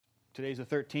Today's the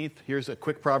 13th. Here's a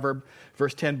quick proverb.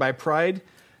 Verse 10, by pride,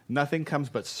 nothing comes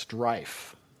but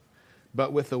strife,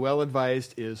 but with the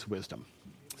well-advised is wisdom.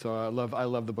 So I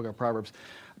love the book of Proverbs.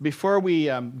 Before we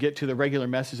get to the regular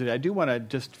message today, I do want to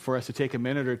just for us to take a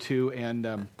minute or two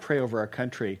and pray over our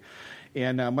country.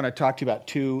 And I want to talk to you about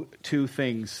two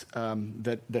things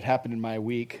that happened in my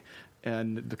week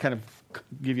and to kind of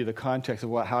give you the context of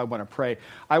how I want to pray.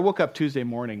 I woke up Tuesday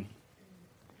morning,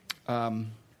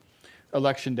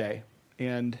 Election Day,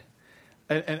 and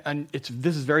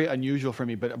this is very unusual for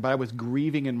me, but I was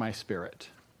grieving in my spirit.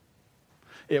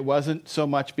 It wasn't so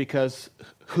much because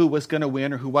who was going to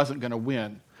win or who wasn't going to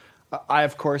win. I,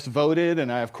 of course, voted,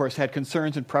 and I, of course, had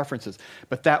concerns and preferences,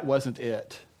 but that wasn't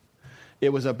it.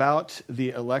 It was about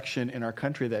the election in our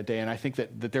country that day, and I think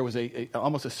that there was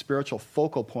almost a spiritual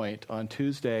focal point on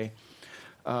Tuesday.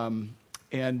 Here's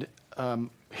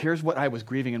what I was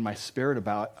grieving in my spirit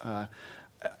about.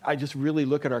 I just really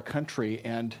look at our country,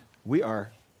 and we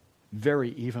are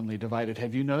very evenly divided.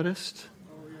 Have you noticed?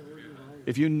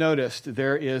 If you noticed,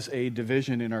 there is a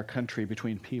division in our country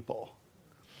between people.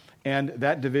 And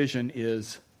that division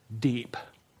is deep.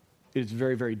 It's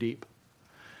very, very deep.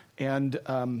 And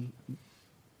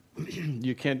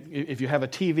you can, if you have a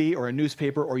TV or a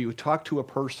newspaper or you talk to a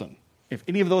person, if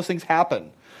any of those things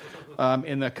happen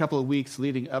in the couple of weeks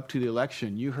leading up to the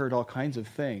election, you heard all kinds of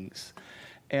things.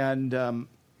 And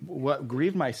what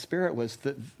grieved my spirit was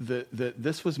that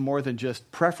this was more than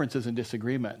just preferences and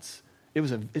disagreements.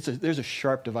 There's a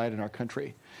sharp divide in our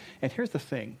country. And here's the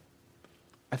thing.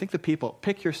 I think the people,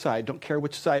 pick your side, don't care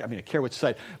which side, I care which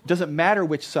side. Doesn't matter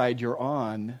which side you're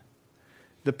on.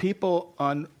 The people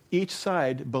on each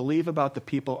side believe about the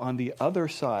people on the other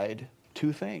side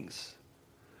two things.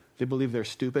 They believe they're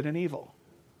stupid and evil.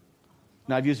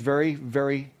 Now, I've used very,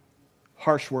 very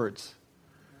harsh words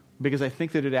because I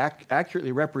think that it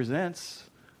accurately represents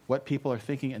what people are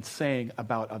thinking and saying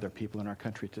about other people in our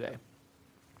country today.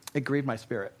 It grieved my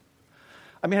spirit.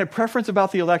 I had a preference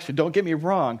about the election, don't get me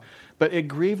wrong, but it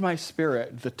grieved my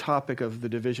spirit, the topic of the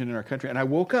division in our country, and I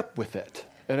woke up with it.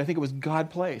 And I think it was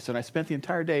God placed. And I spent the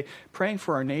entire day praying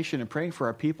for our nation and praying for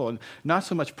our people, and not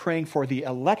so much praying for the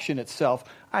election itself.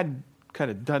 I'd kind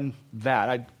of done that.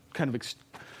 I'd kind of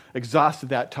exhausted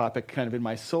that topic kind of in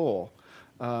my soul.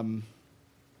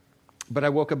 But I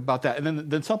woke up about that. And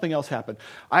then something else happened.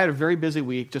 I had a very busy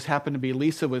week. Just happened to be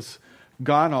Lisa was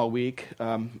gone all week,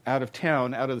 out of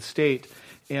town, out of the state.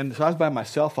 And so I was by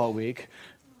myself all week,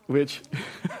 which...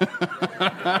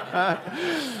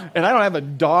 And I don't have a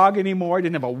dog anymore. I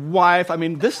didn't have a wife.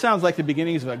 This sounds like the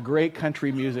beginnings of a great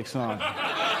country music song.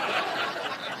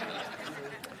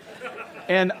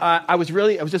 And I was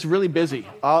just really busy.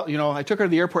 I took her to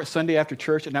the airport Sunday after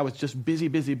church, and I was just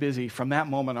busy from that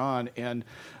moment on. And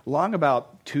long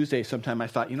about Tuesday sometime, I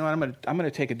thought, I'm going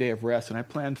to take a day of rest, and I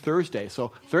planned Thursday.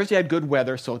 So Thursday had good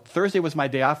weather, so Thursday was my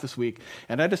day off this week,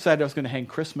 and I decided I was going to hang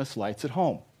Christmas lights at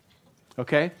home.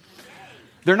 Okay?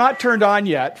 They're not turned on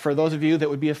yet, for those of you that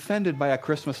would be offended by a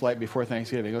Christmas light before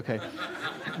Thanksgiving, okay?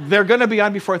 They're going to be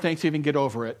on before Thanksgiving, get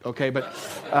over it, okay? But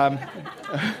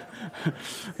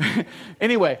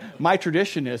anyway, my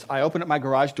tradition is I open up my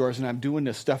garage doors and I'm doing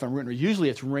this stuff on Route. Usually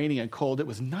it's raining and cold. It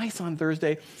was nice on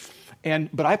Thursday,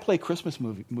 but I play Christmas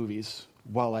movies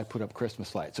while I put up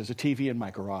Christmas lights. There's a TV in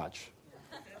my garage.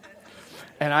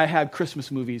 And I had Christmas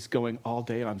movies going all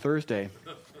day on Thursday,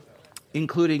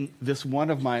 including this one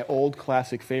of my old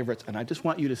classic favorites. And I just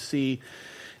want you to see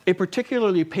a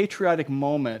particularly patriotic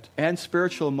moment and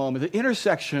spiritual moment. The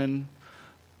intersection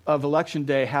of Election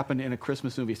Day happened in a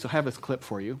Christmas movie. So I have this clip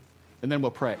for you, and then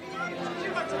we'll pray.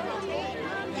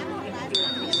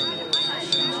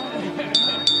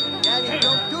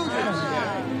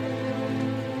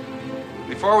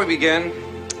 Before we begin,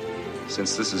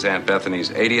 since this is Aunt Bethany's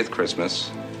 80th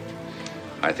Christmas,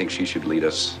 I think she should lead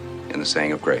us in the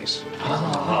saying of grace.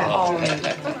 Oh,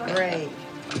 great.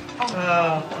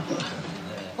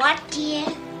 What, dear?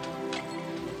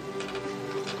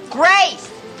 Grace!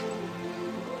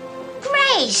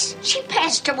 Grace. She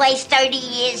passed away 30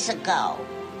 years ago.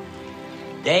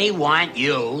 They want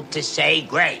you to say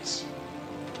grace.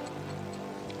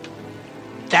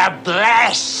 The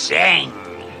blessing.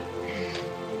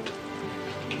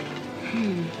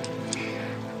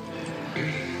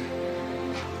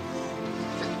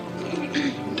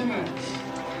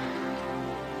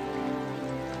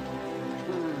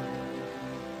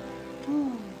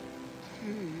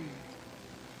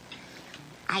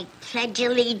 I pledge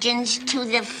allegiance to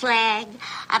the flag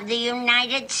of the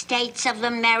United States of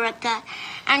America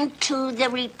and to the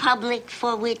republic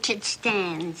for which it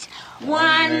stands,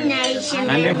 one nation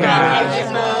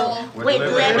indivisible, with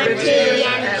liberty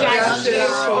and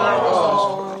justice for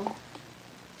all.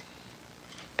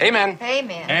 Amen.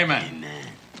 Amen. Amen.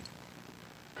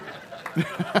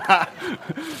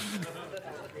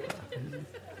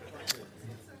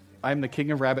 I'm the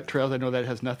king of rabbit trails. I know that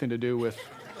has nothing to do with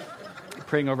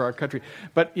praying over our country.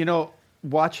 But,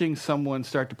 watching someone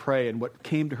start to pray, and what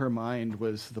came to her mind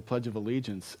was the Pledge of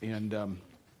Allegiance. And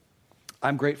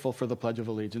I'm grateful for the Pledge of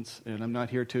Allegiance, and I'm not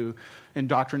here to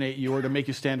indoctrinate you or to make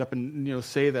you stand up and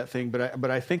say that thing.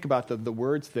 But I think about the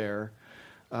words there,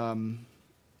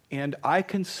 and I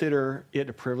consider it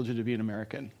a privilege to be an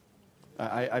American.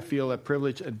 I feel a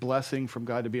privilege and blessing from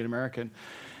God to be an American.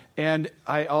 And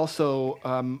I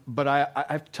also, but I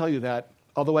have to tell you that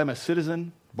although I'm a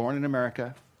citizen born in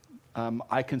America,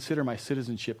 I consider my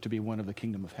citizenship to be one of the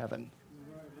kingdom of heaven.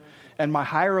 And my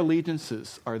higher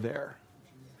allegiances are there.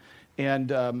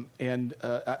 And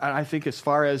I think as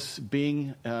far as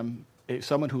being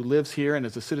someone who lives here and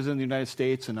is a citizen of the United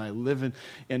States, and I live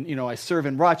I serve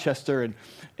in Rochester,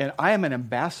 and I am an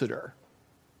ambassador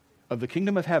of the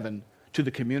kingdom of heaven to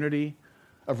the community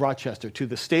of Rochester, to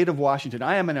the state of Washington.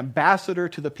 I am an ambassador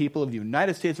to the people of the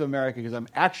United States of America because I'm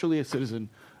actually a citizen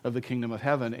of the kingdom of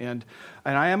heaven, and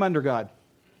I am under God.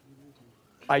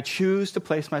 I choose to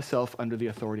place myself under the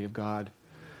authority of God.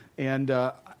 And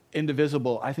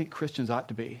indivisible, I think Christians ought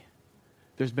to be.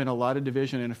 There's been a lot of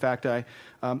division. In fact,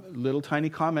 little tiny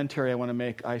commentary I want to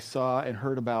make. I saw and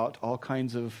heard about all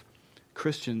kinds of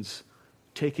Christians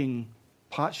taking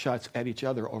pot shots at each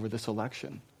other over this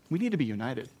election. We need to be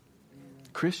united.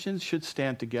 Christians should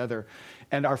stand together,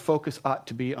 and our focus ought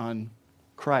to be on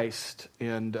Christ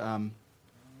and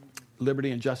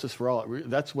liberty and justice for all.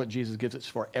 That's what Jesus gives us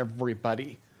for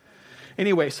everybody.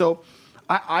 Anyway, so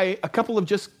a couple of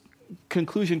just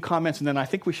conclusion comments, and then I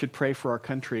think we should pray for our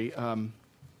country.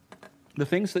 The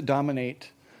things that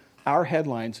dominate our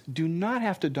headlines do not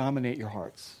have to dominate your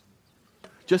hearts.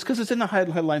 Just because it's in the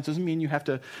headlines doesn't mean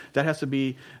that has to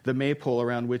be the maypole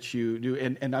around which you do.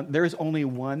 And there is only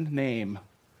one name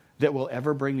that will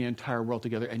ever bring the entire world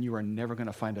together, and you are never going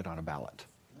to find it on a ballot.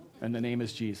 And the name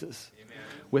is Jesus. Amen.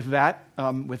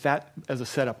 With that as a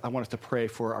setup, I want us to pray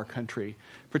for our country,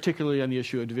 particularly on the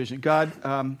issue of division.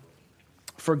 God,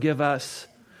 forgive us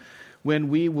when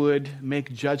we would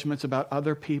make judgments about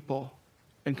other people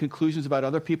and conclusions about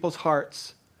other people's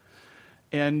hearts.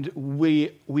 And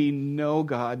we know,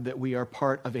 God, that we are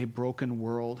part of a broken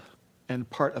world and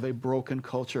part of a broken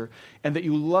culture, and that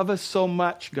you love us so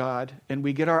much, God, and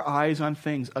we get our eyes on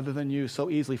things other than you so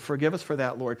easily. Forgive us for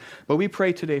that, Lord. But we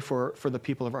pray today for the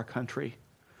people of our country.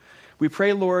 We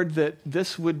pray, Lord, that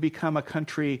this would become a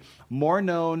country more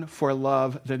known for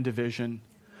love than division,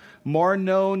 more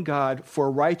known, God, for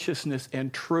righteousness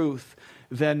and truth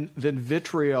than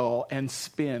vitriol and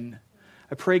spin.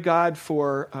 I pray, God,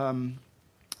 for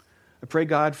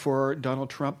Donald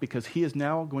Trump, because he is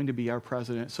now going to be our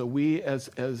president. So we, as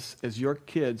your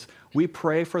kids, we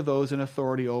pray for those in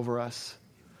authority over us.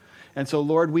 And so,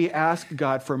 Lord, we ask,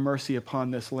 God, for mercy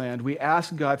upon this land. We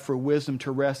ask, God, for wisdom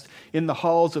to rest in the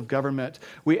halls of government.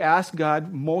 We ask,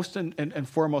 God, most and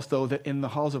foremost, though, that in the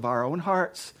halls of our own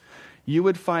hearts, you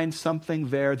would find something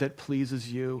there that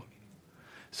pleases you.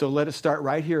 So let us start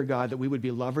right here, God, that we would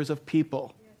be lovers of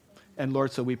people. And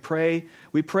Lord, so we pray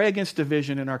against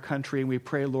division in our country, and we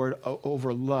pray, Lord,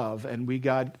 over love. And we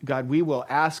ask, God,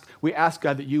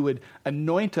 that you would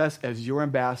anoint us as your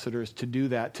ambassadors to do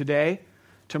that today,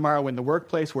 tomorrow, in the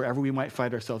workplace, wherever we might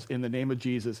find ourselves, in the name of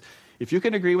Jesus. If you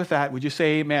can agree with that, would you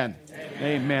say amen?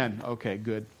 Amen. Okay,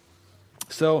 good.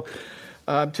 So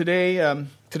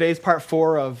today's part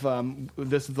 4 of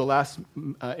this is the last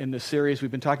in this series. We've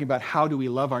been talking about how do we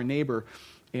love our neighbor.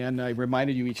 And I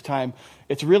reminded you each time,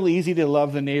 it's really easy to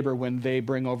love the neighbor when they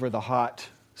bring over the hot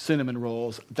cinnamon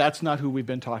rolls. That's not who we've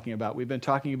been talking about. We've been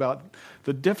talking about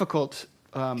the difficulty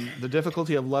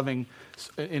of loving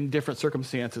in different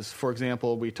circumstances. For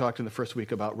example, we talked in the first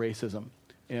week about racism.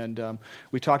 And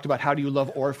we talked about how do you love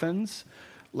orphans.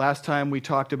 Last time we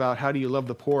talked about how do you love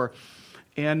the poor.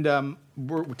 And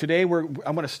today I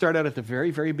want to start out at the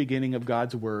very, very beginning of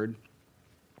God's Word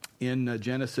in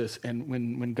Genesis, and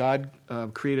when God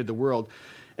created the world.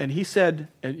 And he said,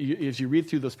 and as you read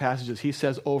through those passages, he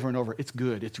says over and over, it's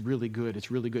good, it's really good, it's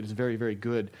really good, it's very, very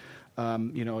good.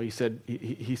 He said,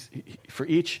 for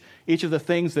each of the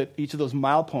things that, each of those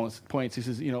milepoints, he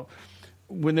says,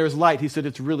 when there's light, he said,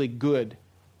 it's really good.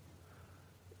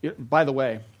 By the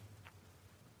way,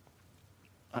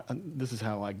 this is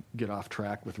how I get off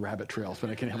track with rabbit trails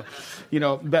when I can help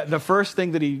it. The first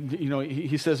thing that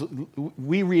he says,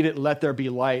 we read it, let there be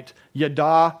light.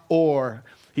 Yada, or.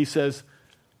 He says,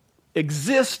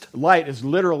 exist light is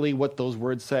literally what those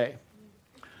words say.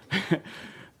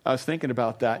 I was thinking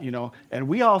about that, and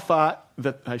we all thought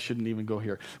that, I shouldn't even go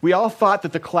here. We all thought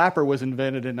that the clapper was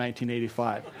invented in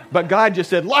 1985. But God just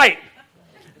said, light!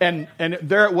 And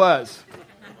there it was.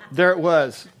 There it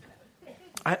was.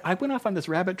 I went off on this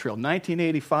rabbit trail.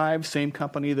 1985, same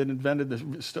company that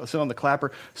invented selling the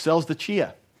clapper, sells the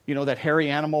chia. That hairy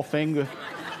animal thing.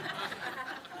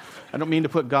 I don't mean to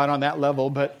put God on that level,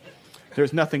 but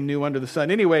there's nothing new under the sun.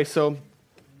 Anyway, so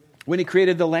when he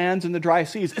created the lands and the dry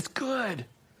seas, it's good.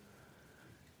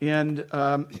 And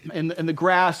the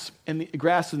grass and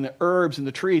the herbs and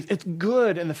the trees, it's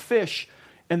good. And the fish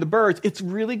and the birds, it's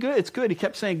really good. It's good. He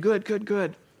kept saying, good, good,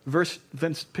 good.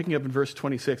 Then picking up in verse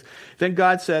 26. Then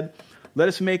God said, let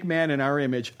us make man in our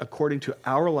image according to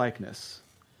our likeness,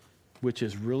 which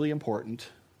is really important.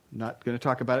 Not going to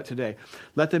talk about it today.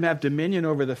 Let them have dominion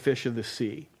over the fish of the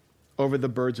sea, over the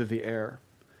birds of the air,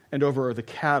 and over the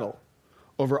cattle,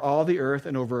 over all the earth,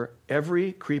 and over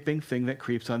every creeping thing that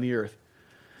creeps on the earth.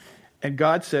 And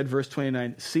God said, verse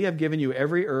 29, see, I've given you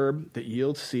every herb that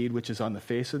yields seed, which is on the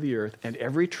face of the earth, and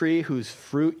every tree whose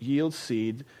fruit yields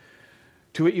seed.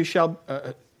 To you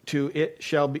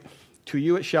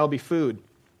it shall be food.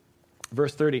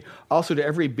 Verse 30, also to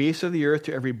every beast of the earth,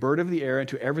 to every bird of the air, and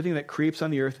to everything that creeps on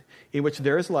the earth, in which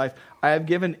there is life, I have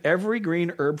given every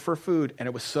green herb for food. And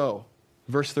it was so.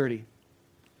 Verse 30,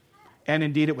 and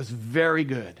indeed it was very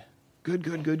good. Good,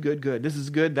 good, good, good, good. This is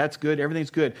good, that's good, everything's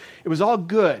good. It was all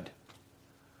good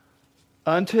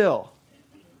until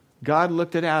God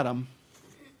looked at Adam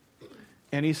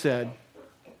and he said,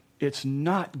 it's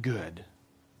not good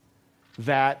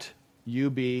that you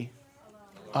be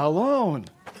alone.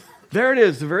 There it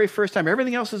is, the very first time.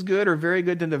 Everything else is good or very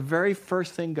good, then the very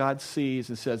first thing God sees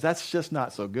and says, that's just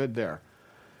not so good there.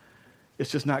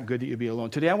 It's just not good that you be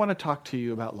alone. Today I want to talk to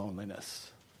you about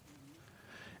loneliness.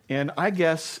 And I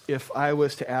guess if I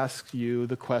was to ask you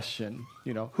the question,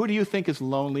 who do you think is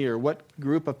lonely, or what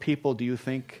group of people do you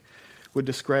think would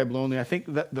describe lonely? I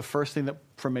think that the first thing that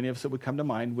for many of us that would come to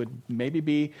mind would maybe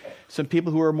be some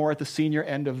people who are more at the senior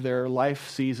end of their life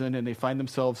season and they find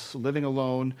themselves living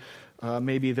alone.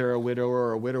 Maybe they're a widower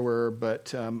or a widower,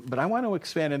 but I want to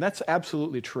expand, and that's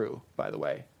absolutely true, by the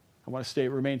way. I want to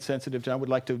remain sensitive. I would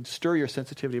like to stir your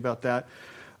sensitivity about that.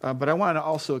 But I want to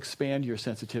also expand your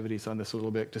sensitivities on this a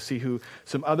little bit to see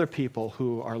some other people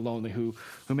who are lonely, who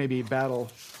maybe battle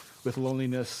with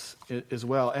loneliness as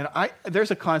well. And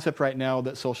there's a concept right now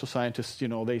that social scientists,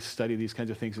 they study these kinds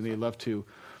of things and they love to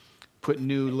put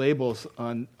new labels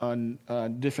on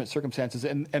different circumstances.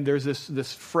 And there's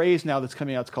this phrase now that's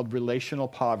coming out. It's called relational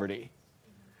poverty.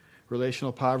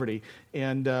 Relational poverty.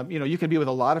 And, you can be with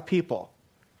a lot of people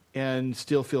and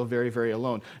still feel very, very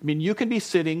alone. I mean, you can be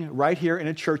sitting right here in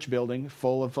a church building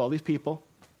full of all these people.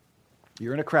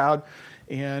 You're in a crowd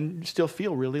and still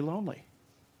feel really lonely.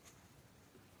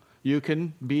 You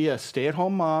can be a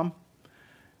stay-at-home mom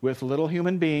with little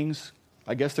human beings,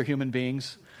 I guess they're human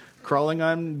beings, crawling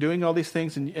on, doing all these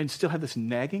things, and still have this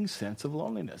nagging sense of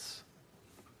loneliness.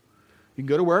 You can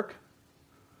go to work,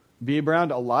 be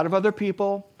around a lot of other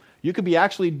people. You could be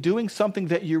actually doing something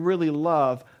that you really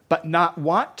love, but not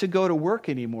want to go to work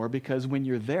anymore because when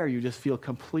you're there, you just feel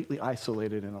completely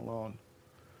isolated and alone.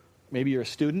 Maybe you're a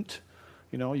student,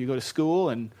 you go to school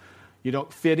and you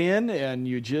don't fit in and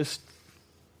you just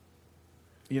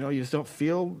don't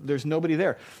feel there's nobody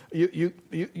there.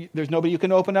 There's nobody you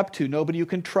can open up to, nobody you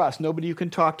can trust, nobody you can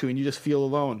talk to, and you just feel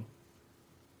alone.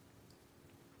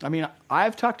 I mean,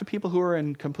 I've talked to people who are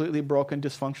in completely broken,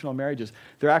 dysfunctional marriages.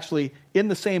 They're actually in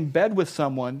the same bed with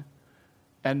someone,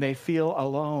 and they feel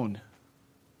alone.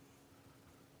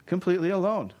 Completely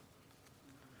alone.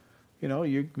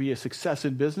 You be a success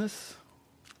in business,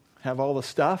 have all the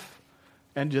stuff,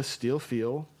 and just still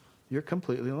feel you're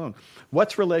completely alone.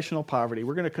 What's relational poverty?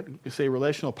 We're going to say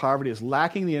relational poverty is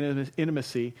lacking the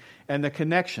intimacy and the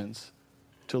connections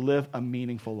to live a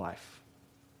meaningful life.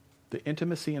 The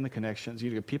intimacy and the connections.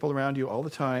 You have people around you all the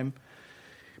time,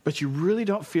 but you really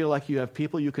don't feel like you have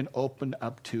people you can open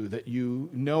up to, that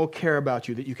care about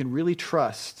you, that you can really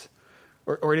trust,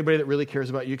 or anybody that really cares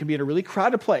about you. You can be in a really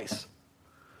crowded place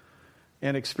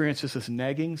and experience just this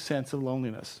nagging sense of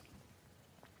loneliness.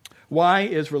 Why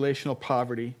is relational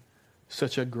poverty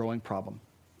such a growing problem?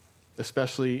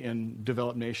 especially in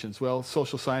developed nations? Well,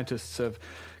 social scientists have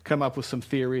come up with some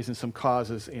theories and some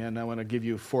causes, and I want to give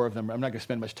you 4 of them. I'm not going to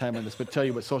spend much time on this, but tell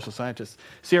you what social scientists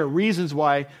see are reasons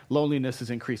why loneliness is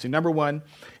increasing. Number 1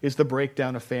 is the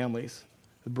breakdown of families.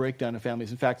 The breakdown of families.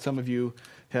 In fact, some of you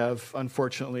have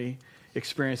unfortunately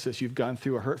experienced this. You've gone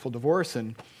through a hurtful divorce,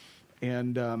 and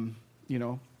you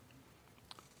know,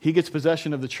 he gets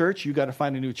possession of the church. You got to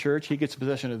find a new church. He gets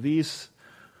possession of these,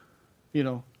 you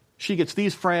know, she gets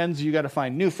these friends. You got to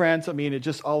find new friends. I mean, it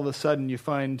just all of a sudden you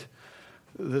find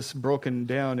this broken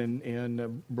down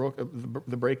and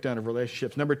the breakdown of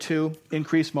relationships. Number 2,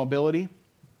 increased mobility.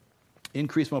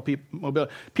 Increased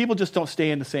mobility. People just don't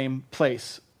stay in the same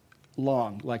place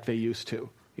long like they used to.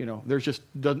 You know, there's just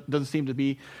doesn't seem to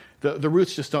be, the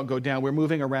roots just don't go down. We're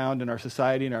moving around in our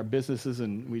society and our businesses,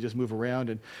 and we just move around.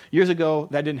 And years ago,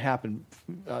 that didn't happen.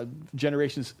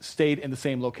 Generations stayed in the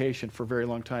same location for a very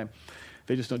long time.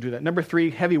 They just don't do that. Number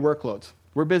 3, heavy workloads.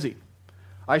 We're busy.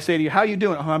 I say to you, how are you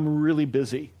doing? Oh, I'm really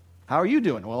busy. How are you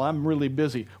doing? Well, I'm really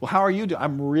busy. Well, how are you doing?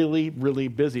 I'm really, really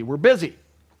busy. We're busy.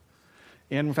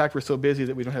 And in fact, we're so busy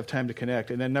that we don't have time to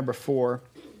connect. And then number 4,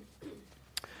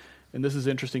 and this is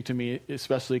interesting to me,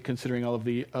 especially considering all of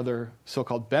the other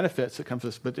so-called benefits that come from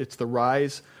this, but it's the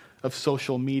rise of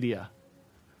social media.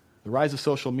 The rise of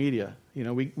social media. You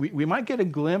know, we might get a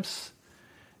glimpse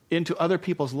into other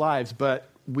people's lives, but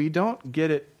we don't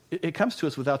get it. It comes to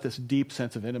us without this deep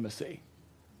sense of intimacy.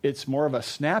 It's more of a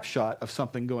snapshot of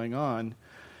something going on,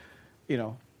 you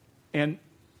know, and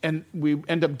we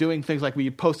end up doing things like we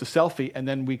post a selfie, and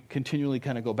then we continually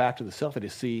kind of go back to the selfie to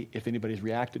see if anybody's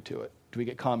reacted to it. Do we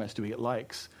get comments? Do we get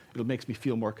likes? It makes me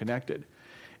feel more connected.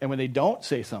 And when they don't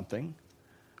say something,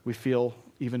 we feel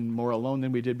even more alone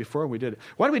than we did before we did it.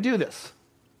 Why do we do this?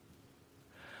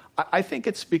 I think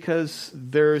it's because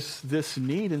there's this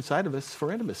need inside of us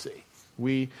for intimacy.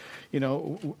 We, you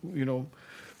know,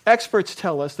 experts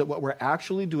tell us that what we're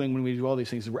actually doing when we do all these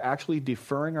things is we're actually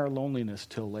deferring our loneliness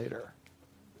till later.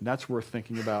 And that's worth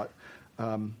thinking about.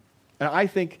 And I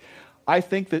think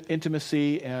that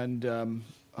intimacy and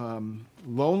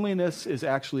loneliness is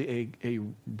actually a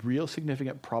real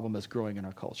significant problem that's growing in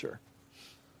our culture.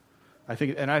 I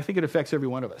think it affects every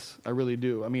one of us. I really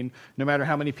do. I mean, no matter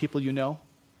how many people you know,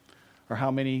 or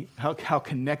how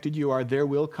connected you are, there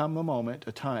will come a moment,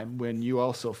 a time when you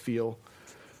also feel,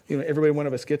 you know, every one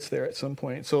of us gets there at some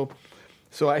point. So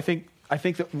I think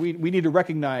that we need to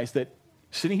recognize that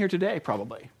sitting here today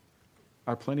probably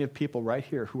are plenty of people right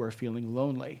here who are feeling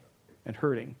lonely and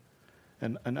hurting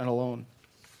and alone.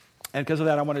 And because of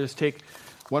that, I want to just take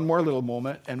one more little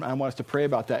moment, and I want us to pray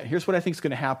about that. Here's what I think is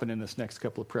going to happen in this next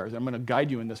couple of prayers. I'm going to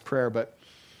guide you in this prayer, but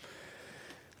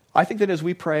I think that as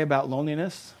we pray about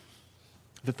loneliness,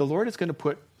 that the Lord is going to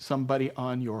put somebody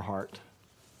on your heart,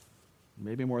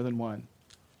 maybe more than one.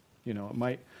 You know,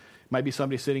 it might be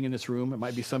somebody sitting in this room. It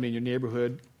might be somebody in your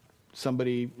neighborhood,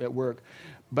 somebody at work.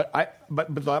 But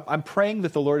I'm praying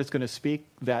that the Lord is going to speak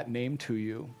that name to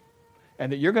you,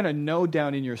 and that you're going to know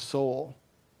down in your soul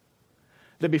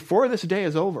that before this day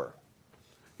is over,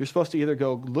 you're supposed to either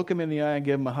go look him in the eye and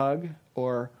give him a hug,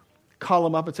 or call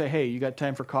him up and say, hey, you got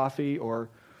time for coffee? Or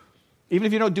even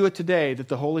if you don't do it today, that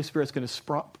the Holy Spirit's going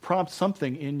to prompt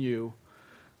something in you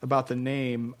about the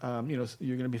name. You know,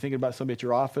 you're going to be thinking about somebody at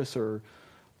your office or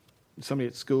somebody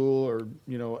at school, or,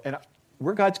 you know, and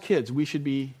we're God's kids. We should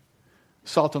be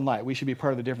salt and light. We should be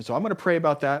part of the difference. So I'm going to pray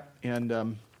about that,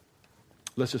 and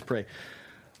let's just pray.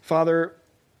 Father,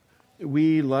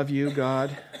 we love you,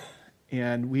 God,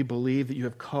 and we believe that you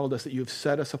have called us, that you have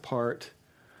set us apart,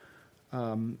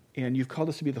 and you've called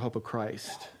us to be the hope of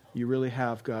Christ. You really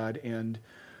have, God, and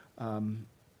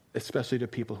especially to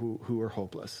people who are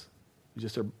hopeless,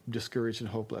 just are discouraged and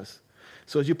hopeless.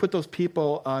 So as you put those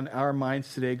people on our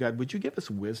minds today, God, would you give us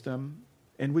wisdom,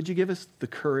 and would you give us the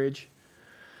courage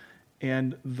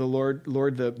and the Lord,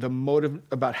 the motive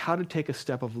about how to take a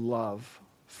step of love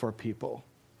for people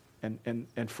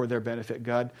and for their benefit.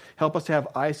 God, help us to have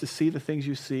eyes to see the things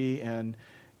you see, and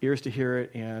ears to hear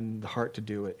it, and the heart to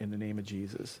do it, in the name of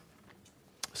Jesus.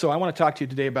 So I want to talk to you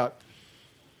today about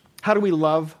how do we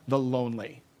love the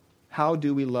lonely? How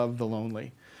do we love the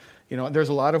lonely? You know, there's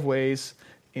a lot of ways,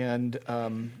 and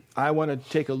I want to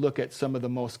take a look at some of the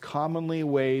most commonly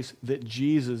ways that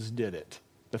Jesus did it,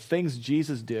 the things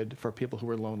Jesus did for people who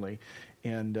were lonely,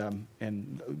 and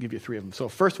I'll give you 3 of them. So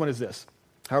first one is this.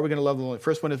 How are we going to love the lonely?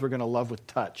 First one is we're going to love with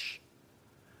touch.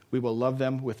 We will love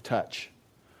them with touch.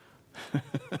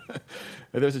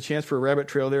 There's a chance for a rabbit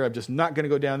trail there. I'm just not going to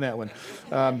go down that one.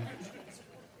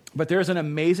 But there's an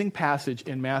amazing passage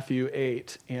in Matthew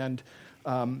 8, and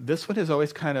this one has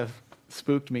always kind of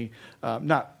spooked me.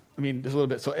 Not just a little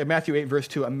bit. So in Matthew 8, verse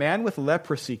 2, a man with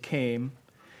leprosy came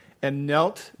and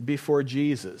knelt before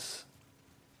Jesus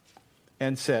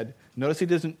and said, notice he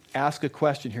doesn't ask a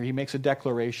question here. He makes a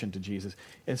declaration to Jesus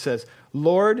and says,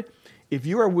 Lord, if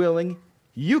you are willing,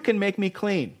 you can make me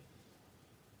clean.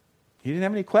 He didn't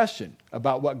have any question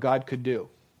about what God could do.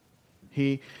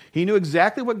 He knew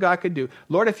exactly what God could do.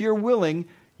 Lord, if you're willing,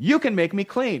 you can make me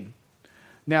clean.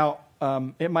 Now,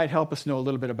 it might help us know a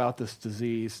little bit about this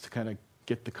disease to kind of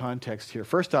get the context here.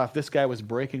 First off, this guy was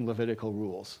breaking Levitical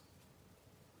rules.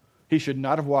 He should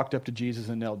not have walked up to Jesus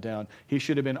and knelt down. He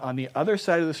should have been on the other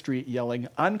side of the street yelling,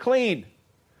 unclean.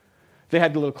 They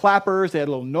had little clappers, they had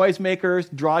little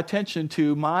noisemakers, draw attention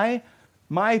to my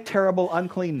terrible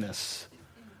uncleanness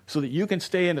so that you can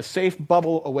stay in a safe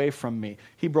bubble away from me.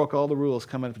 He broke all the rules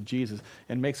coming up to Jesus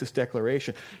and makes this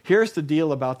declaration. Here's the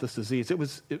deal about this disease.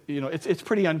 It's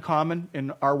pretty uncommon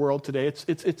in our world today.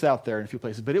 It's out there in a few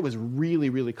places, but it was really,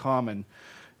 really common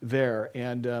there.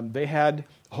 And they had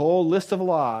a whole list of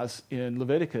laws in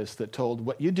Leviticus that told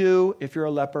what you do if you're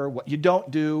a leper, what you don't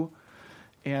do.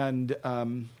 And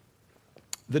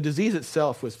the disease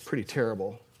itself was pretty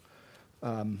terrible.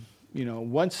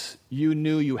 Once you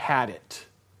knew you had it,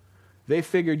 they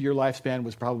figured your lifespan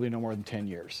was probably no more than 10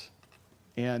 years.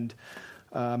 And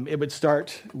it would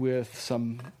start with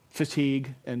some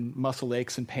fatigue and muscle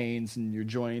aches and pains in your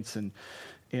joints, and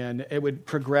it would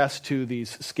progress to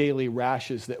these scaly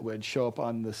rashes that would show up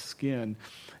on the skin.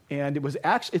 And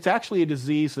it's actually a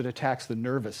disease that attacks the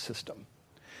nervous system.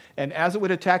 And as it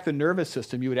would attack the nervous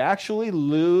system, you would actually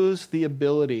lose the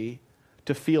ability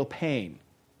to feel pain.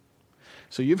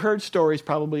 So you've heard stories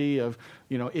probably of,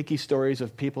 icky stories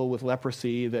of people with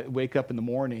leprosy that wake up in the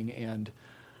morning and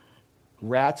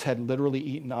rats had literally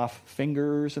eaten off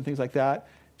fingers and things like that.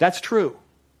 That's true.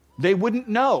 They wouldn't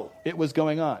know it was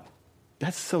going on.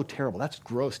 That's so terrible. That's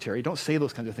gross, Terry. Don't say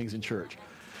those kinds of things in church.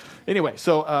 Anyway,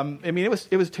 so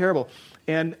it was terrible,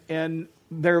 and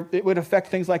it would affect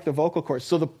things like the vocal cords.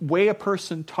 So the way a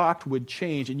person talked would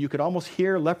change, and you could almost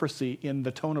hear leprosy in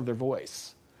the tone of their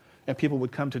voice, and people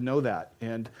would come to know that,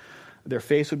 and their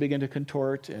face would begin to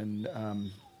contort, and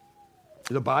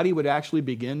the body would actually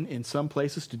begin in some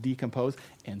places to decompose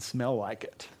and smell like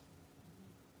it.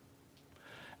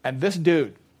 And this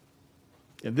dude,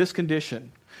 in this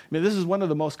condition, this is one of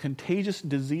the most contagious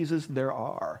diseases there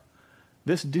are.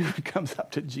 This dude comes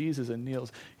up to Jesus and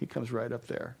kneels. He comes right up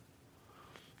there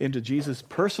into Jesus'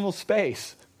 personal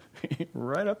space,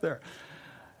 right up there.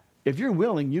 If you're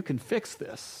willing, you can fix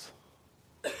this.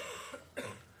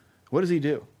 What does he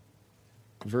do?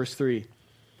 Verse 3,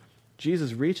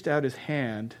 Jesus reached out his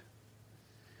hand.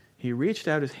 He reached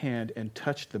out his hand and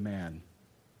touched the man.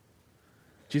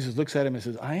 Jesus looks at him and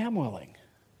says, I am willing.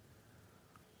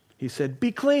 He said,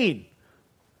 be clean.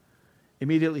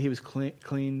 Immediately he was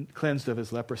cleansed of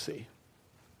his leprosy.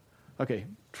 Okay,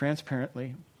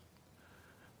 transparently,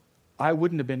 I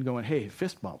wouldn't have been going, hey,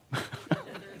 fist bump.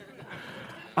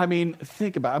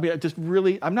 Think about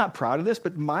it. I'm not proud of this,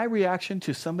 but my reaction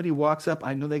to somebody walks up,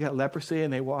 I know they got leprosy,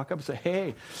 and they walk up and say,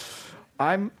 hey,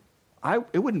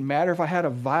 it wouldn't matter if I had a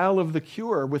vial of the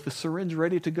cure with the syringe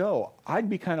ready to go. I'd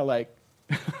be kind of like,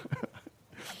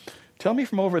 tell me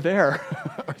from over there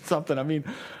or something.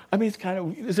 It's kind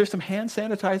of, is there some hand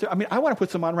sanitizer? I want to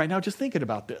put some on right now just thinking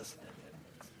about this.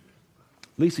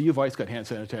 Lisa, you've always got hand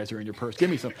sanitizer in your purse. Give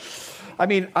me some. I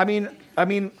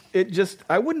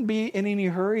wouldn't be in any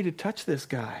hurry to touch this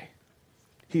guy.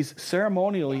 He's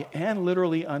ceremonially and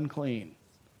literally unclean.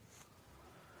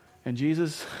 And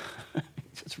Jesus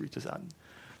just reaches out.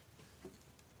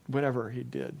 Whatever he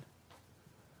did.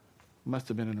 Must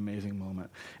have been an amazing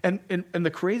moment. And the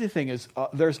crazy thing is,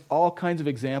 there's all kinds of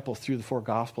examples through the four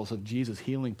Gospels of Jesus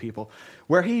healing people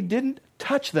where he didn't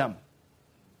touch them.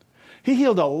 He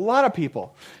healed a lot of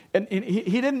people. And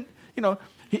he didn't,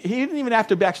 he didn't even have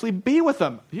to actually be with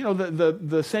them.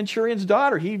 The centurion's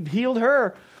daughter, he healed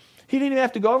her. He didn't even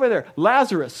have to go over there.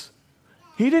 Lazarus,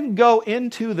 he didn't go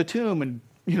into the tomb and,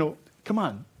 come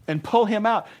on, and pull him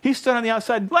out. He stood on the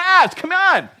outside, Lazarus, come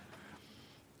on.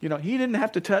 He didn't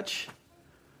have to touch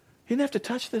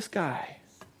this guy.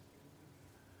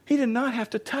 He did not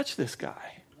have to touch this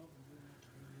guy.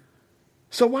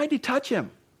 So why did he touch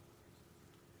him?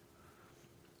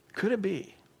 Could it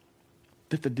be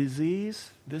that the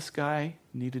disease this guy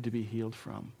needed to be healed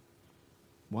from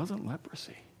wasn't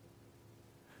leprosy?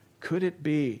 Could it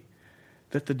be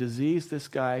that the disease this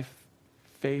guy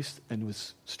faced and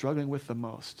was struggling with the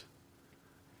most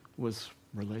was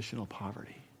relational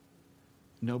poverty?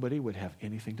 Nobody would have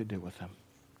anything to do with him.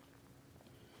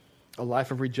 A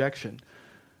life of rejection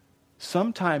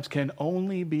sometimes can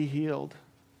only be healed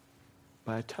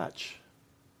by a touch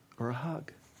or a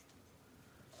hug.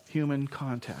 Human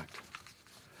contact.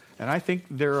 And I think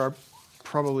there are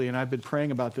probably, and I've been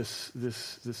praying about this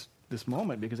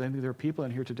moment, because I think there are people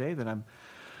in here today that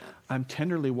I'm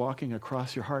tenderly walking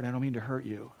across your heart. I don't mean to hurt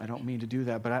you. I don't mean to do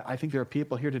that. But I think there are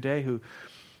people here today who,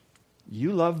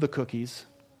 you love the cookies,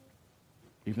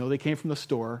 even though they came from the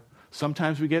store.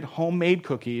 Sometimes we get homemade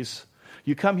cookies.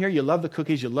 You come here, you love the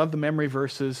cookies, you love the memory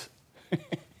verses.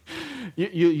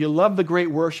 you love the great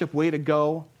worship, way to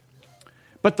go.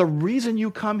 But the reason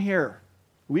you come here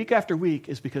week after week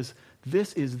is because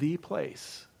this is the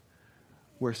place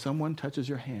where someone touches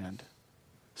your hand,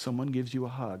 someone gives you a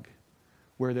hug,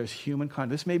 where there's human contact.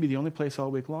 This may be the only place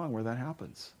all week long where that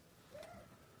happens.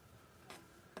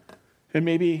 And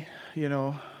maybe,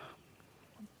 you're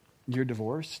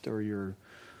divorced or you're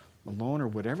alone or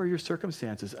whatever your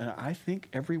circumstances. And I think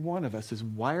every one of us is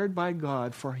wired by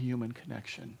God for human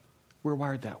connection. We're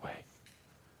wired that way.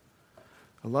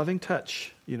 A loving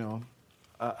touch,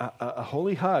 a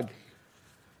holy hug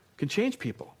can change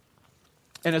people.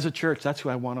 And as a church, that's who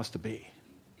I want us to be.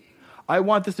 I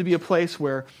want this to be a place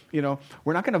where,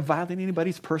 we're not going to violate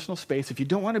anybody's personal space. If you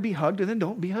don't want to be hugged, then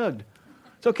don't be hugged.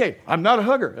 It's okay. I'm not a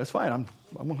hugger. That's fine. I'm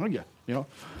going to hug you,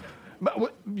 But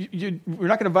we're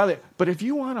not going to violate. But if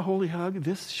you want a holy hug,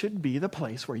 this should be the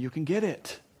place where you can get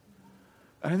it.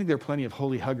 I think there are plenty of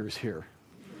holy huggers here.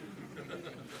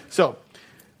 So,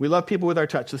 we love people with our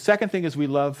touch. The second thing is we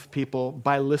love people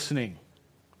by listening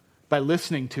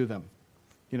to them.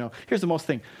 Here's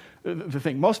the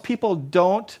thing. Most people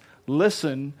don't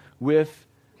listen with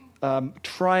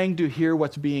trying to hear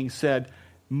what's being said.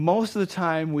 Most of the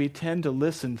time, we tend to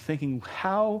listen thinking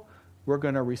how we're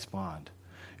going to respond.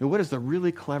 What is the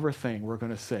really clever thing we're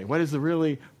going to say? What is the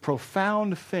really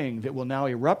profound thing that will now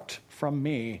erupt from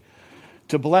me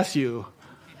to bless you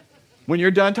when you're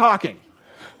done talking?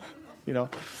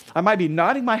 I might be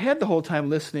nodding my head the whole time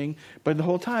listening, but the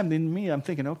whole time in me, I'm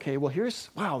thinking, okay, well,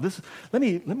 let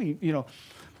me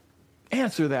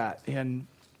answer that. And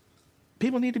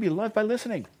people need to be loved by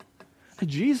listening.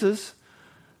 Jesus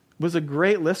was a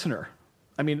great listener.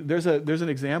 I mean, there's an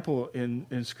example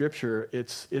in Scripture.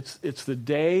 It's the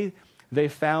day they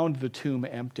found the tomb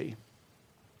empty.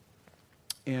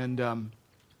 And a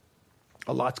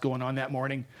lot's going on that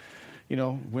morning.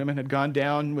 Women had gone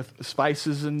down with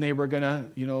spices and they were going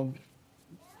to,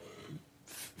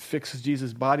 fix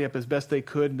Jesus' body up as best they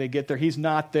could. And they get there. He's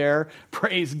not there.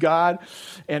 Praise God.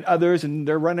 And others, and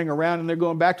they're running around and they're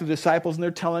going back to the disciples and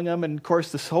they're telling them. And of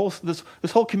course, this whole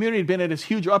community had been in this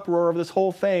huge uproar of this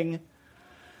whole thing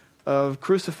of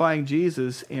crucifying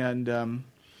Jesus. And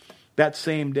that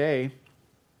same day,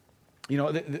 there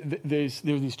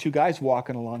were these two guys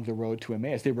walking along the road to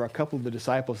Emmaus. They were a couple of the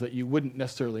disciples that you wouldn't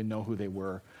necessarily know who they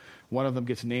were. One of them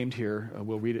gets named here.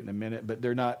 We'll read it in a minute, but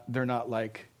they're not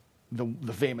like the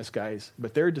famous guys,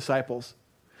 but they're disciples.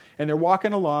 And they're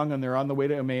walking along, and they're on the way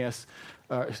to Emmaus.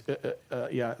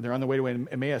 They're on the way to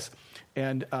Emmaus,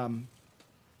 and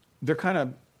they're kind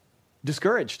of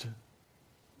discouraged.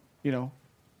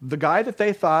 The guy that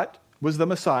they thought was the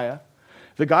Messiah,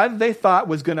 the guy that they thought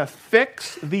was going to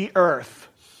fix the earth,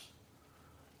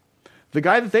 the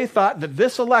guy that they thought that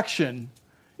this election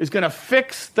is going to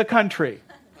fix the country,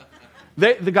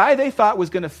 the guy they thought was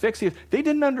going to fix the earth, they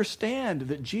didn't understand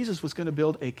that Jesus was going to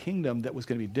build a kingdom that was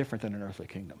going to be different than an earthly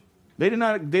kingdom. They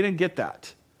didn't get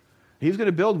that. He was going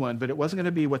to build one, but it wasn't going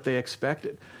to be what they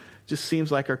expected. Just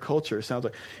seems like our culture sounds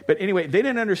like. But anyway, they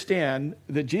didn't understand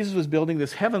that Jesus was building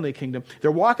this heavenly kingdom.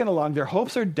 They're walking along. Their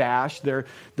hopes are dashed. They're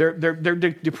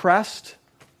depressed.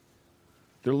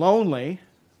 They're lonely.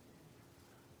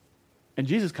 And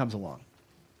Jesus comes along.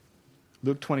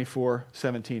 Luke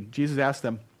 24:17. Jesus asked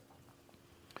them,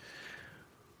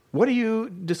 "What are you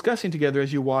discussing together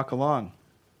as you walk along?"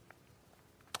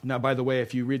 Now, by the way,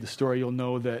 if you read the story, you'll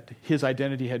know that his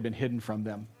identity had been hidden from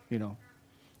them.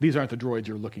 These aren't the droids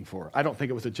you're looking for. I don't think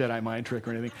it was a Jedi mind trick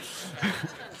or anything. I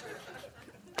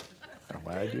don't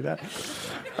know why I do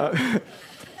that.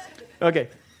 Okay,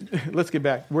 let's get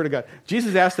back. Word of God.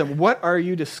 Jesus asked them, "What are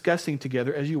you discussing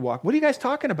together as you walk?" What are you guys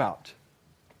talking about?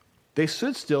 They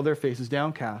stood still, their faces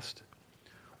downcast.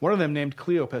 One of them, named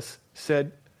Cleopas,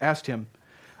 asked him,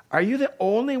 "Are you the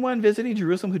only one visiting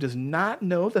Jerusalem who does not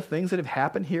know the things that have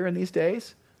happened here in these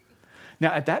days?"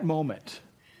 Now, at that moment,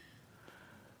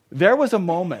 there was a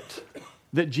moment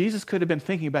that Jesus could have been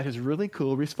thinking about his really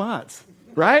cool response,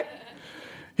 right?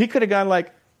 He could have gone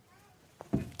like,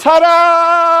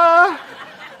 ta-da!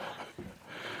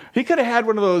 He could have had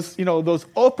one of those, those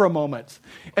Oprah moments.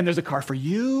 And there's a car for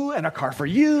you, and a car for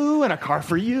you, and a car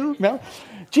for you.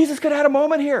 Jesus could have had a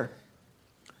moment here.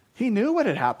 He knew what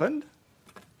had happened.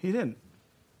 He didn't.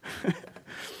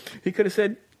 He could have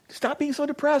said, stop being so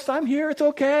depressed. I'm here. It's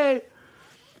okay.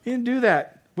 He didn't do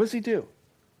that. What does he do?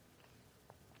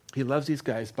 He loves these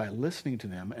guys by listening to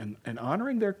them and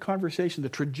honoring their conversation, the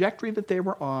trajectory that they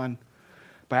were on,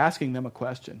 by asking them a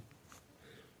question.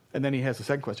 And then he has a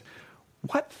second question.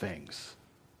 What things?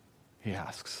 He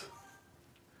asks.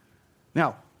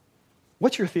 Now,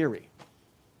 what's your theory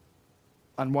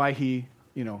on why he,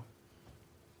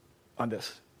 on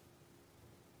this?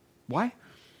 Why?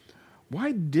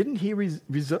 Why didn't he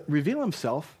reveal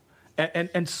himself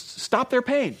and stop their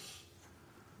pain?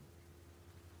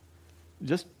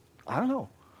 Just, I don't know.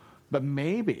 But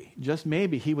maybe, just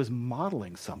maybe, he was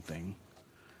modeling something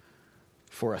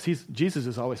for us. Jesus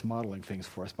is always modeling things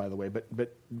for us, by the way,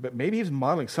 but maybe he's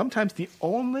modeling. Sometimes the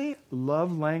only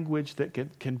love language that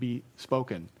can be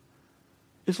spoken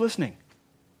is listening.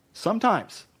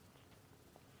 Sometimes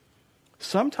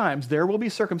there will be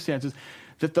circumstances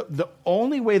that the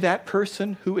only way that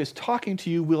person who is talking to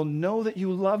you will know that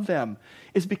you love them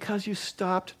is because you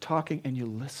stopped talking and you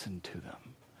listened to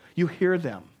them. You hear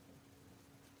them.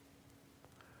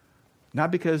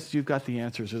 Not because you've got the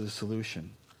answers or the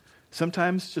solution.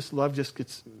 Sometimes just love just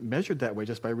gets measured that way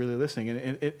just by really listening.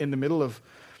 And in the middle of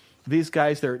these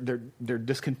guys, their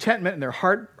discontentment and their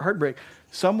heartbreak,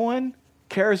 someone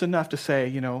cares enough to say,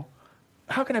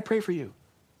 how can I pray for you?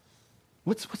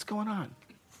 What's going on?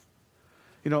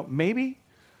 Maybe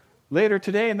later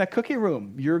today in that cookie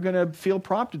room, you're going to feel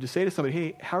prompted to say to somebody,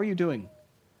 hey, how are you doing?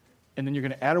 And then you're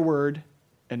going to add a word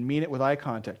and mean it with eye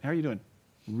contact. How are you doing?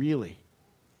 Really?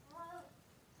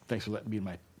 Thanks for letting me be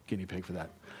my guinea pig for that.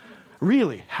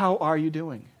 Really, how are you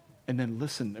doing? And then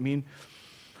listen. I mean,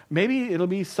 maybe it'll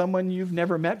be someone you've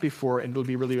never met before and it'll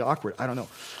be really awkward. I don't know.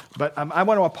 But I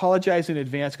want to apologize in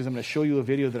advance because I'm going to show you a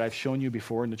video that I've shown you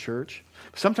before in the church.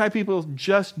 Sometimes people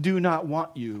just do not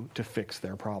want you to fix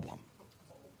their problem.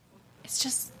 It's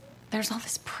just, there's all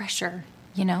this pressure,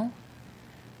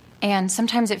 And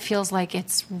sometimes it feels like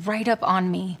it's right up on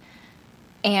me.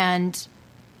 And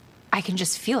I can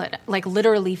just feel it, like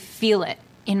literally feel it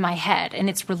in my head. And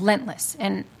it's relentless.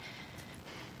 And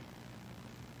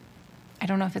I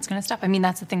don't know if it's going to stop. I mean,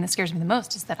 that's the thing that scares me the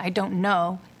most, is that I don't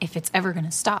know if it's ever going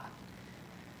to stop.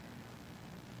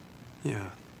 Yeah.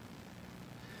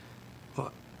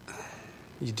 Well,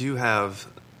 you do have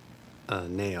a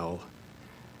nail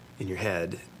in your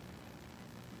head.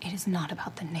 It is not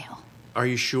about the nail. Are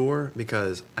you sure?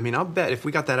 Because, I'll bet if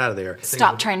we got that out of there...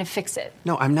 Stop trying to fix it.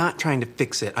 No, I'm not trying to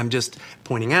fix it. I'm just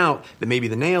pointing out that maybe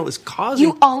the nail is causing...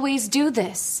 You always do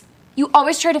this. You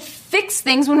always try to fix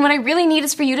things when what I really need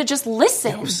is for you to just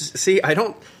listen. No, see, I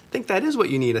don't think that is what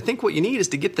you need. I think what you need is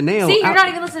to get the nail See, you're out. not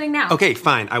even listening now. Okay,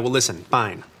 fine. I will listen.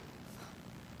 Fine.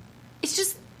 It's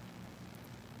just...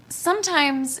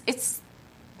 Sometimes it's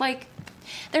like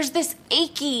there's this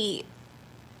achy...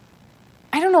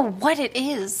 I don't know what it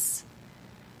is.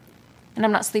 And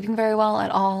I'm not sleeping very well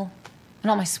at all. And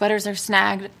all my sweaters are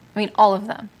snagged. All of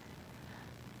them.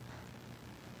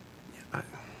 Yeah,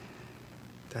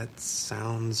 that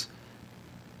sounds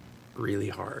really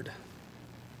hard.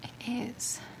 It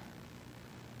is.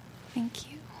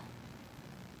 Thank you.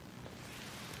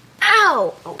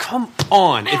 Ow! Oh, come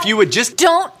on. Ow. If you would just...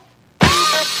 Don't...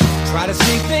 Try to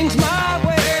see things my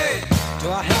way. Do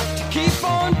I have to keep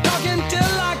on talking till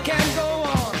I can go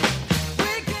on?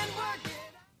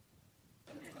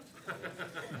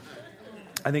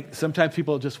 I think sometimes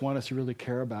people just want us to really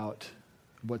care about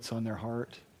what's on their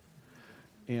heart.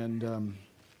 And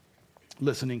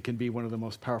listening can be one of the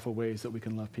most powerful ways that we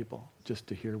can love people, just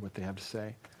to hear what they have to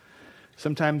say.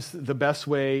 Sometimes the best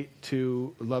way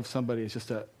to love somebody is just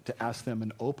to ask them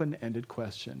an open-ended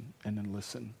question and then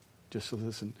listen. Just to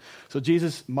listen. So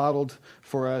Jesus modeled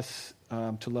for us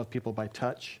to love people by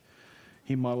touch.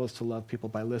 He modeled us to love people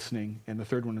by listening. And the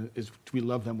third one is we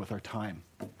love them with our time.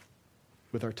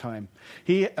 With our time.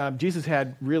 Jesus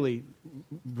had really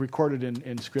recorded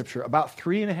in Scripture about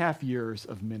 3.5 years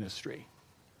of ministry.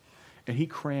 And he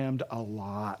crammed a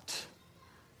lot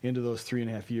into those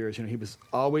 3.5 years. He was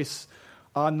always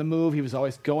on the move. He was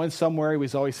always going somewhere. He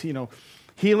was always,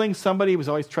 healing somebody. He was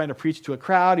always trying to preach to a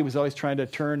crowd. He was always trying to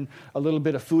turn a little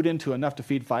bit of food into enough to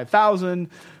feed 5,000.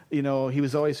 He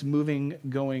was always moving,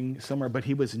 going somewhere. But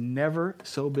he was never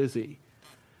so busy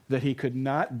that he could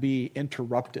not be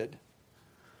interrupted.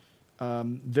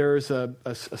 There's a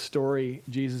story.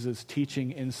 Jesus is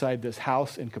teaching inside this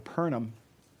house in Capernaum.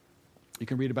 You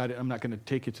can read about it. I'm not going to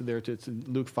take you to there. It's in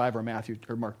Luke 5 or Matthew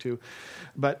or Mark 2.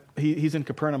 But he's in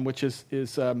Capernaum, which it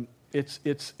was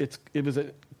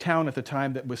a town at the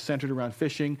time that was centered around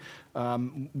fishing.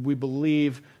 We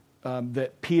believe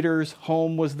that Peter's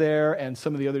home was there, and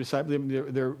some of the other disciples.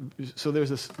 So there's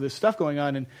this stuff going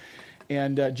on,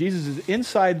 and Jesus is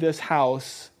inside this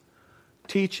house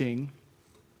teaching,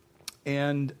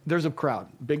 and there's a crowd,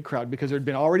 big crowd, because there had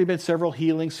already been several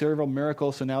healings, several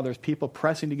miracles, so now there's people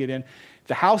pressing to get in.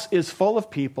 The house is full of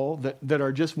people that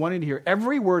are just wanting to hear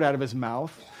every word out of his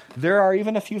mouth. There are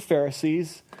even a few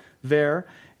Pharisees there,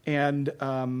 and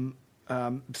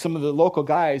some of the local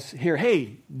guys hear,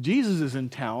 hey, Jesus is in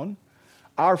town.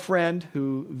 Our friend,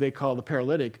 who they call the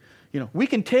paralytic, we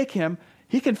can take him.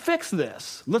 He can fix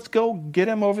this. Let's go get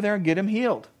him over there and get him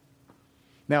healed.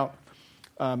 Now,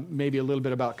 maybe a little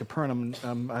bit about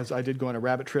Capernaum, as I did go on a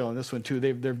rabbit trail on this one too.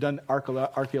 They've done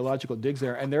archaeological digs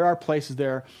there, and there are places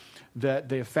there that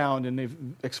they have found, and they've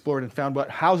explored and found what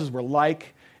houses were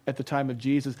like at the time of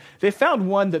Jesus. They found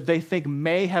one that they think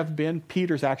may have been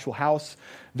Peter's actual house.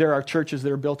 There are churches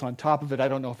that are built on top of it. I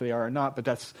don't know if they are or not, but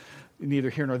that's neither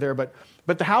here nor there. But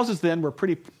the houses then were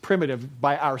pretty primitive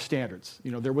by our standards.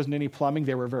 There wasn't any plumbing.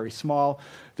 They were very small.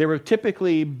 They were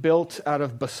typically built out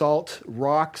of basalt,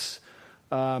 rocks,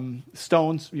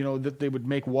 stones, that they would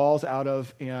make walls out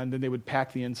of, and then they would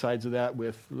pack the insides of that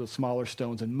with the smaller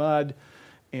stones and mud.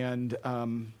 And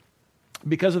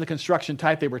because of the construction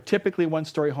type, they were typically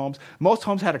one-story homes. Most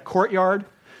homes had a courtyard,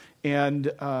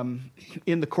 and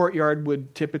in the courtyard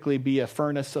would typically be a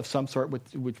furnace of some sort,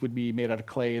 which would be made out of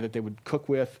clay that they would cook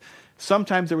with.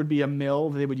 Sometimes there would be a mill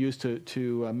they would use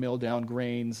to mill down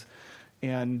grains.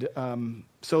 And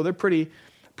so they're pretty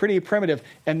primitive.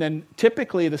 And then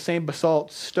typically the same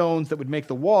basalt stones that would make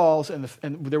the walls, and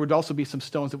there would also be some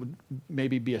stones that would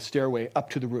maybe be a stairway up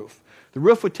to the roof. The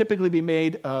roof would typically be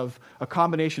made of a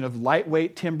combination of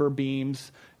lightweight timber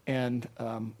beams and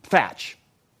thatch,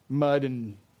 mud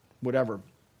and whatever.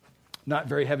 Not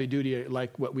very heavy duty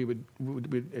like what we would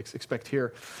expect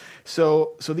here.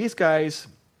 So these guys,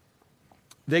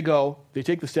 they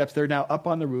take the steps, they're now up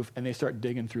on the roof, and they start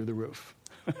digging through the roof.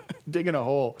 Digging a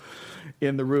hole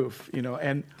in the roof,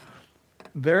 and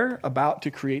they're about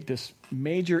to create this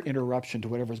major interruption to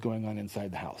whatever's going on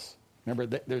inside the house. Remember,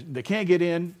 they can't get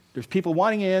in. There's people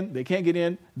wanting in. They can't get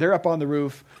in. They're up on the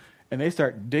roof, and they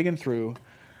start digging through.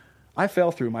 I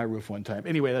fell through my roof one time.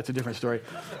 Anyway, that's a different story.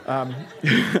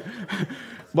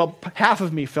 Well, half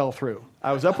of me fell through.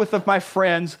 I was up with my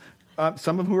friends,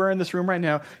 some of who are in this room right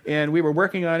now, and we were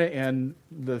working on it, and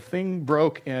the thing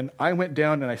broke, and I went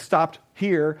down, and I stopped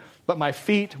here, but my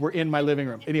feet were in my living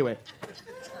room. Anyway,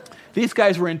 these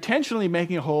guys were intentionally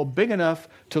making a hole big enough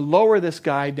to lower this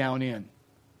guy down in.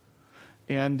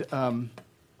 And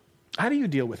how do you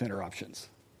deal with interruptions?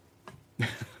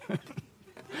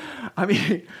 I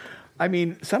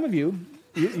mean, some of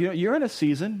you're in a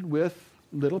season with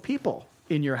little people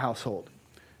in your household.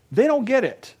 They don't get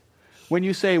it when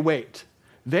you say, wait.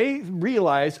 They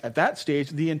realize at that stage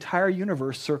the entire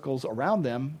universe circles around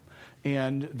them,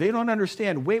 and they don't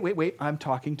understand, wait, I'm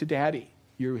talking to Daddy.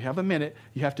 You have a minute.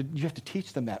 You have to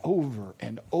teach them that over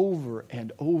and over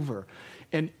and over.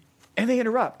 And they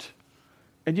interrupt.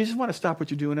 And you just want to stop what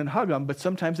you're doing and hug them, but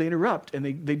sometimes they interrupt, and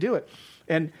they do it.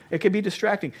 And it can be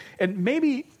distracting. And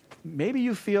maybe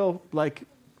you feel like,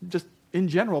 just in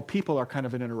general, people are kind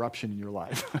of an interruption in your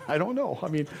life. I don't know.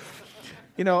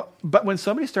 But when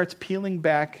somebody starts peeling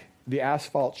back the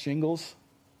asphalt shingles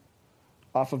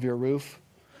off of your roof,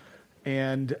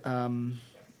 and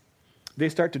they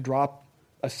start to drop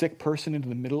a sick person into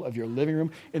the middle of your living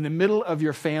room, in the middle of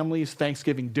your family's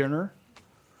Thanksgiving dinner.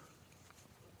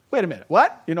 Wait a minute,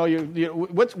 what?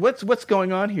 What's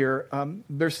going on here?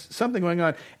 There's something going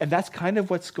on, and that's kind of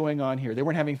what's going on here. They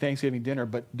weren't having Thanksgiving dinner,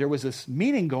 but there was this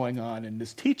meeting going on, and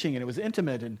this teaching, and it was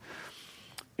intimate,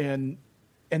 and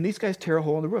these guys tear a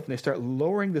hole in the roof, and they start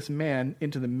lowering this man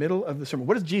into the middle of the sermon.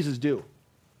 What does Jesus do?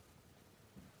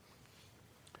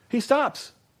 He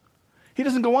stops. He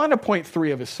doesn't go on to point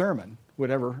 3 of his sermon,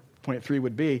 whatever point 3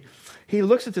 would be. He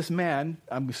looks at this man,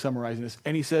 I'm summarizing this,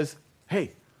 and he says,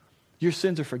 hey, your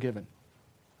sins are forgiven,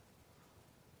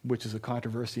 which is a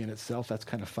controversy in itself. That's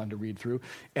kind of fun to read through.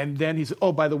 And then he says,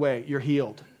 oh, by the way, you're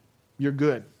healed. You're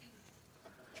good.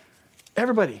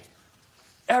 Everybody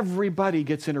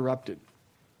gets interrupted.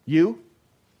 You,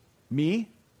 me,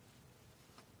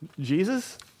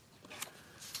 Jesus.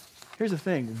 Here's the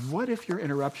thing. What if your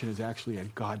interruption is actually a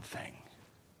God thing?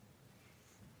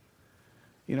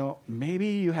 Maybe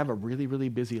you have a really, really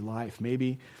busy life.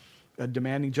 Maybe a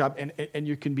demanding job, and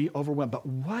you can be overwhelmed. But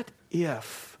what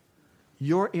if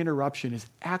your interruption is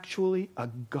actually a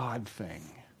God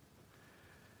thing?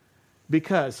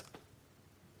 Because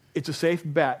it's a safe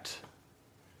bet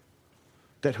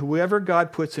that whoever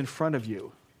God puts in front of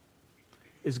you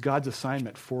is God's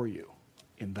assignment for you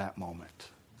in that moment.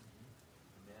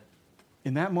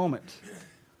 in that moment.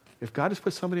 If God has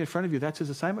put somebody in front of you, that's his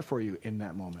assignment for you in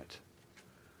that moment.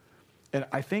 And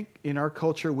I think in our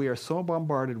culture, we are so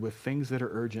bombarded with things that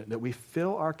are urgent that we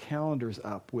fill our calendars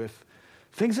up with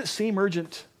things that seem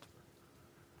urgent.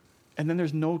 And then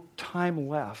there's no time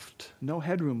left, no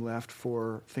headroom left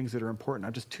for things that are important.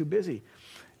 I'm just too busy.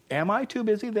 Am I too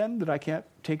busy then that I can't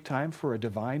take time for a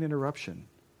divine interruption?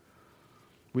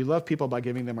 We love people by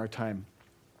giving them our time.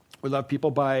 We love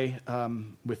people by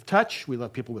with touch. We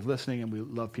love people with listening, and we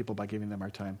love people by giving them our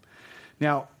time.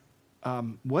 Now,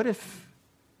 what if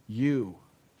you,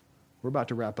 we're about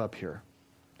to wrap up here,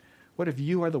 what if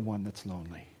you are the one that's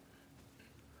lonely?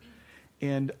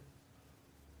 And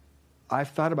I've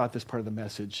thought about this part of the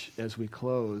message as we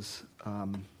close,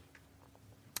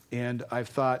 and I've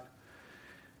thought,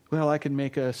 well, I can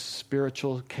make a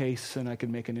spiritual case and I can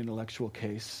make an intellectual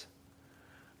case.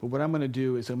 But what I'm going to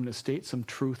do is I'm going to state some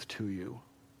truth to you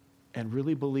and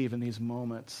really believe in these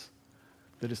moments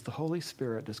that it's the Holy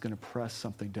Spirit that's going to press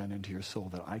something down into your soul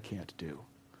that I can't do.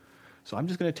 So I'm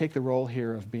just going to take the role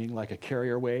here of being like a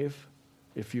carrier wave,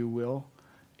 if you will,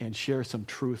 and share some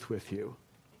truth with you.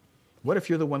 What if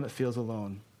you're the one that feels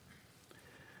alone?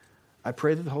 I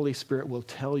pray that the Holy Spirit will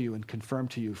tell you and confirm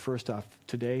to you, first off,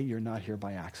 today you're not here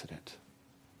by accident.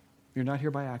 You're not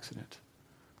here by accident.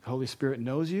 The Holy Spirit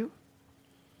knows you,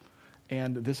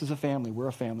 and this is a family. We're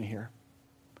a family here.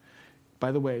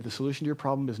 By the way, the solution to your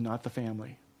problem is not the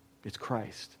family. It's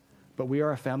Christ. But we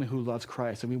are a family who loves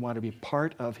Christ, and we want to be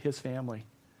part of his family.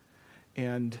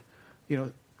 And, you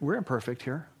know, we're imperfect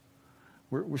here.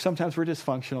 Sometimes we're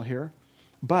dysfunctional here.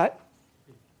 But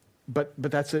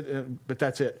that's it. But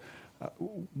that's it.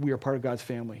 We are part of God's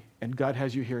family, and God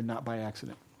has you here not by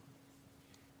accident.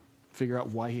 Figure out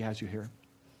why he has you here.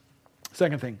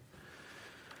 Second thing,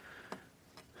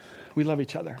 we love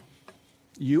each other.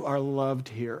 You are loved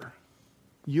here.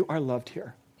 You are loved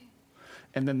here.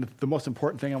 And then the most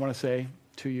important thing I want to say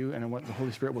to you, and what the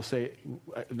Holy Spirit will say,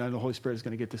 and the Holy Spirit is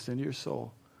going to get this into your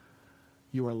soul.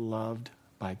 You are loved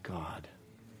by God.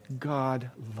 God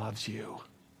loves you.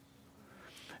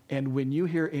 And when you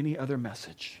hear any other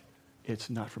message, it's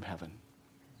not from heaven.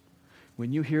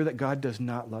 When you hear that God does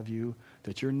not love you,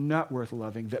 that you're not worth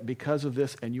loving, that because of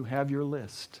this, and you have your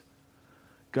list,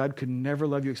 God could never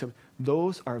love you except,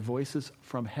 those are voices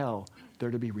from hell.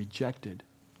 They're to be rejected,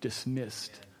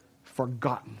 dismissed,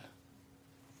 forgotten,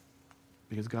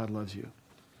 because God loves you.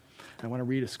 I want to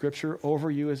read a scripture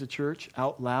over you as a church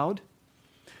out loud,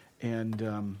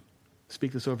 and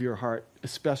speak this over your heart,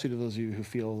 especially to those of you who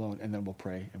feel alone, and then we'll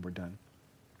pray and we're done.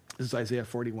 This is Isaiah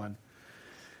 41.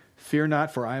 Fear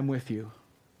not, for I am with you.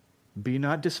 Be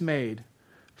not dismayed,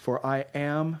 for I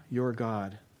am your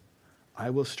God. I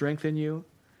will strengthen you.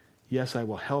 Yes, I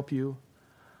will help you.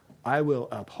 I will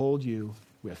uphold you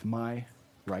with my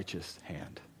righteous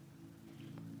hand.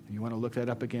 If you want to look that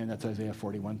up again, that's Isaiah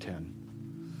 41:10.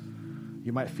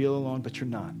 You might feel alone, but you're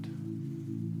not.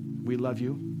 We love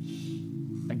you,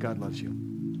 and God loves you.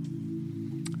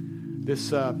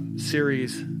 This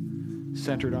series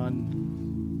centered on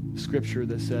scripture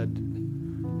that said,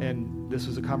 and this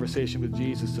was a conversation with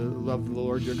Jesus, to love the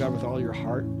Lord your God with all your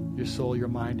heart, your soul, your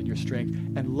mind, and your strength,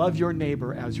 and love your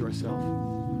neighbor as yourself.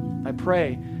 I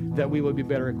pray that we will be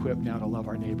better equipped now to love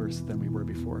our neighbors than we were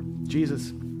before.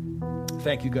 Jesus,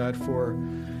 thank you, God, for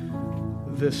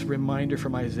this reminder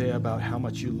from Isaiah about how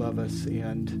much you love us,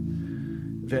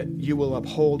 and that you will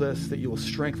uphold us, that you will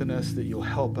strengthen us, that you'll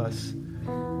help us,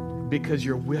 because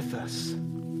you're with us,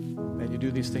 and you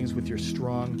do these things with your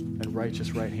strong and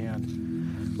righteous right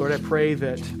hand. Lord, I pray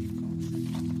that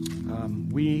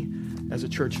we as a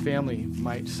church family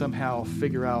might somehow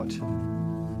figure out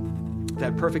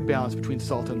that perfect balance between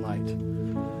salt and light.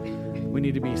 We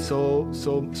need to be so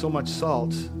much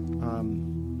salt,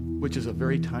 which is a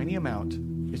very tiny amount.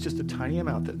 It's just a tiny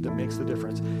amount that makes the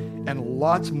difference, and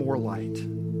lots more light.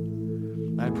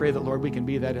 And I pray that, Lord, we can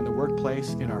be that in the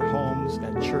workplace, in our homes,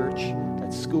 at church,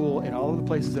 at school, in all of the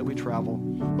places that we travel.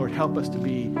 Lord, help us to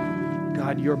be,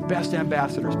 God, your best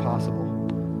ambassadors possible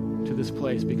to this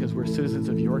place, because we're citizens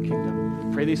of your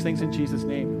kingdom. Pray these things in Jesus'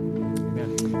 name.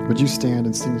 Amen. Would you stand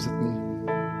and sing with me?